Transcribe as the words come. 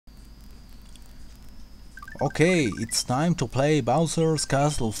Okay, it's time to play Bowser's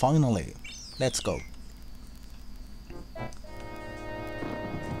Castle finally. Let's go.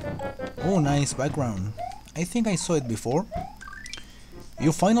 Oh, nice background. I think I saw it before.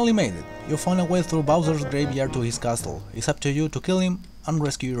 You finally made it. You found a way through Bowser's graveyard to his castle. It's up to you to kill him and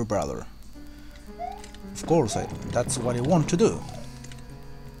rescue your brother. Of course, that's what I want to do.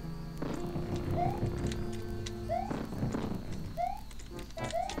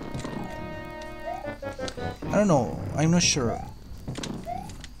 I don't know, I'm not sure.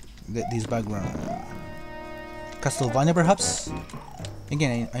 This background. Castlevania perhaps?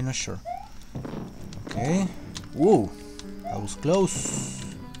 Again, I'm not sure. Okay. Whoa! That was close.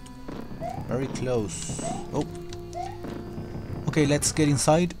 Very close. Oh. Okay, let's get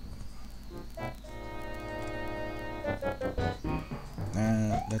inside.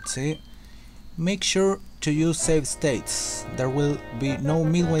 Let's see. Make sure to use save states. There will be no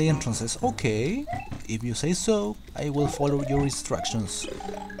midway entrances. Okay. If you say so, I will follow your instructions.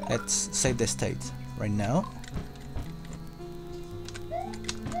 Let's save the state right now.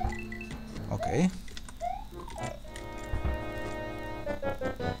 Okay.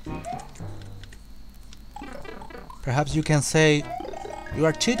 Perhaps you can say, you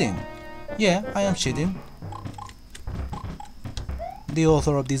are cheating. Yeah, I am cheating. The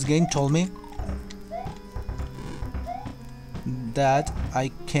author of this game told me that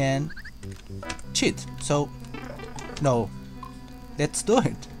I can cheat, so no, let's do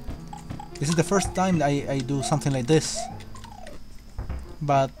it. This is the first time I do something like this,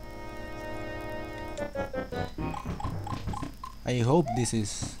 but I hope this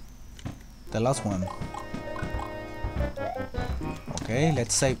is the last one. Okay,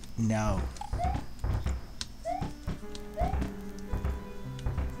 let's save now.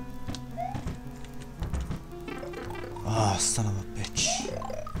 Ah, oh, son of a bitch.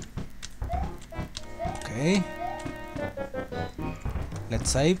 Okay. Let's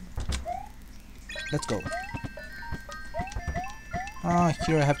save. Let's go. Ah,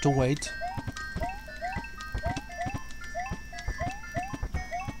 here I have to wait.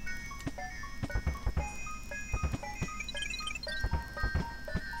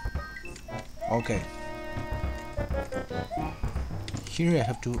 Okay. Here I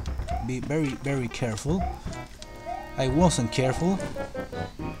have to be very careful. I wasn't careful.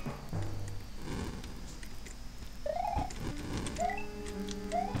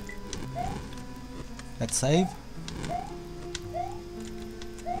 Let's save.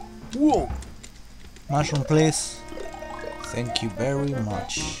 Whoa! Mushroom, please. Thank you very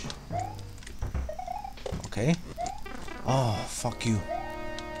much. Okay. Oh, fuck you.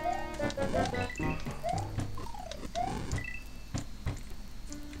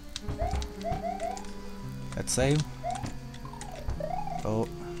 Let's save. Oh.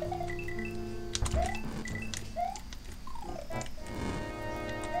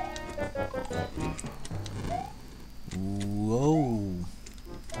 Whoa.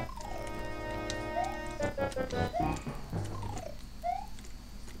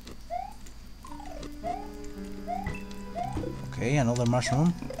 Okay, another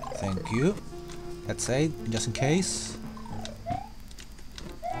mushroom. Thank you. Let's save, just in case.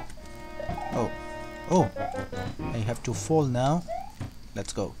 Oh. Oh. I have to fall now.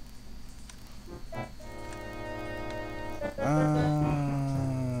 Let's go.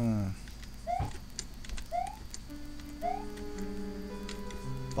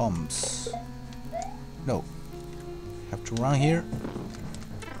 Bombs. No. Have to run here.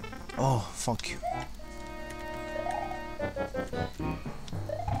 Oh, fuck you.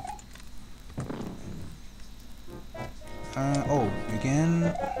 Oh,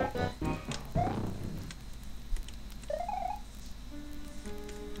 again.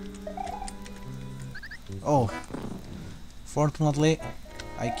 Oh, fortunately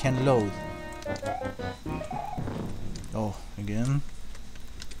I can load. Oh, again.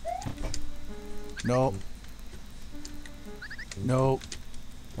 No. No.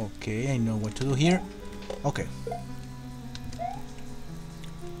 Okay, I know what to do here. Okay.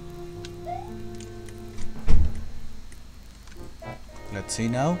 Let's see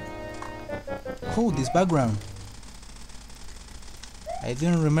now. Oh, this background. I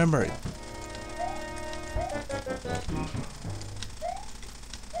didn't remember it.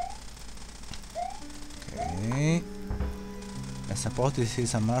 Okay. I suppose this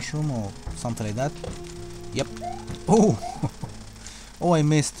is a mushroom or something like that. Yep. Oh! Oh, I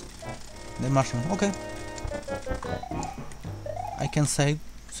missed the mushroom. Okay. I can save,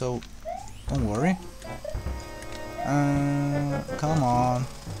 so don't worry. Come on.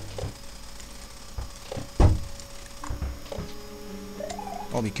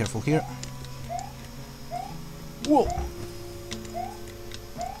 Oh, be careful here. Whoa!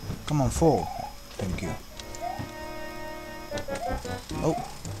 Come on, fall. Thank you. Oh,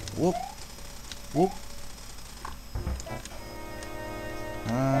 whoop, whoop.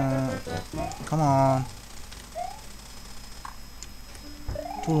 Come on.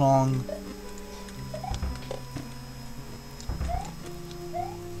 Too long.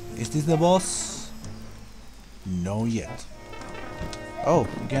 Is this the boss? No yet. Oh,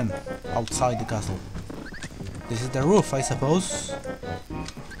 again, outside the castle. This is the roof, I suppose.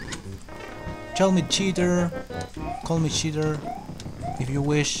 Tell me cheater, call me cheater, if you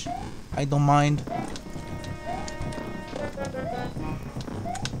wish, I don't mind.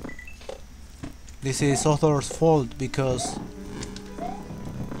 This is author's fault because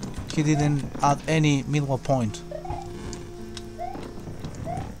he didn't add any middle point.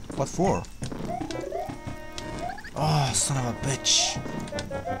 What for? Oh, son of a bitch.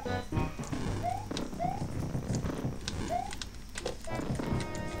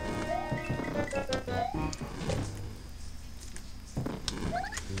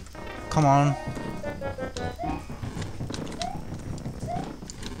 Come on.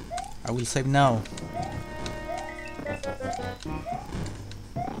 I will save now.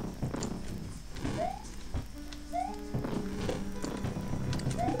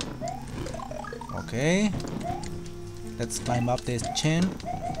 Okay. Let's climb up this chain.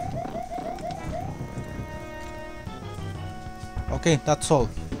 Okay, that's all.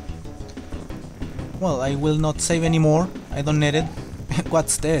 Well, I will not save anymore. I don't need it.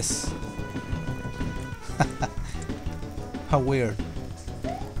 What's this? How weird.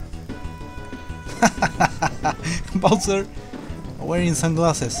 Bowser wearing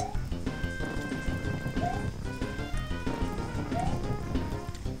sunglasses.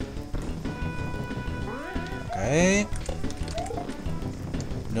 Okay.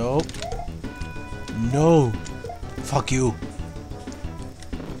 No. No. Fuck you.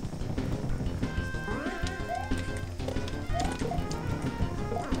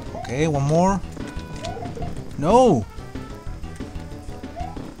 Okay, one more. No.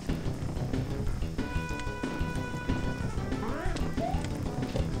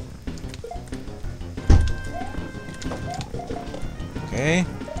 Okay.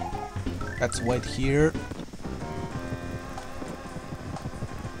 Let's wait here.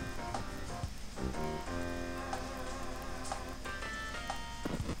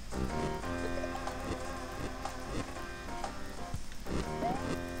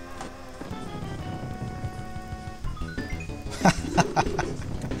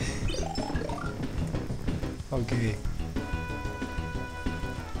 Okay.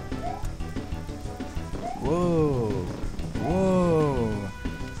 Whoa. Whoa.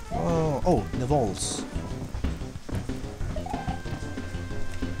 Whoa. Oh, the walls.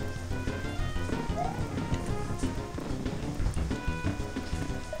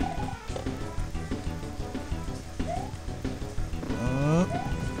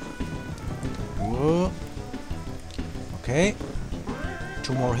 Whoa. Okay.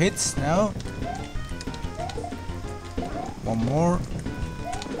 2 more hits now. One more.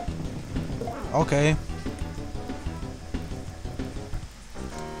 Okay.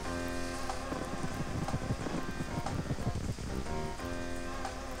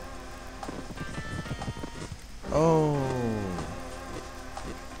 Oh.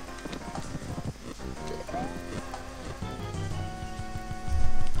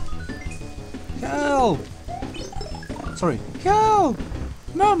 Help! Sorry. Help!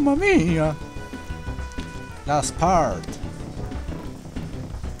 Mamma mia! Last part.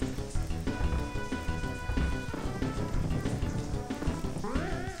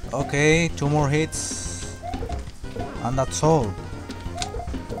 Okay, 2 more hits. And that's all.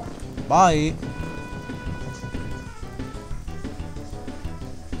 Bye!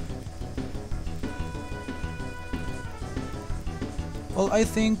 Well, I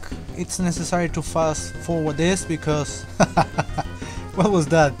think it's necessary to fast forward this because what was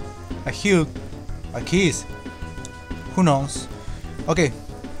that? A hug? A kiss? Who knows? Okay,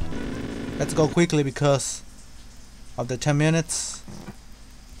 let's go quickly because of the 10 minutes.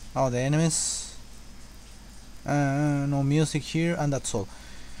 Oh, the enemies. No music here, and that's all.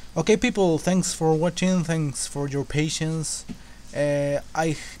 Okay, people, thanks for watching, thanks for your patience.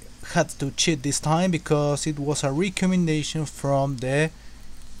 I had to cheat this time because it was a recommendation from the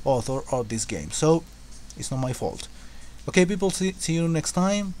author of this game, so it's not my fault. Okay, people, see you next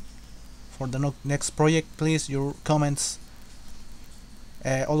time. For the next project, please, your comments,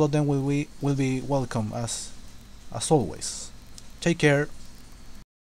 all of them will be welcome as always. Take care.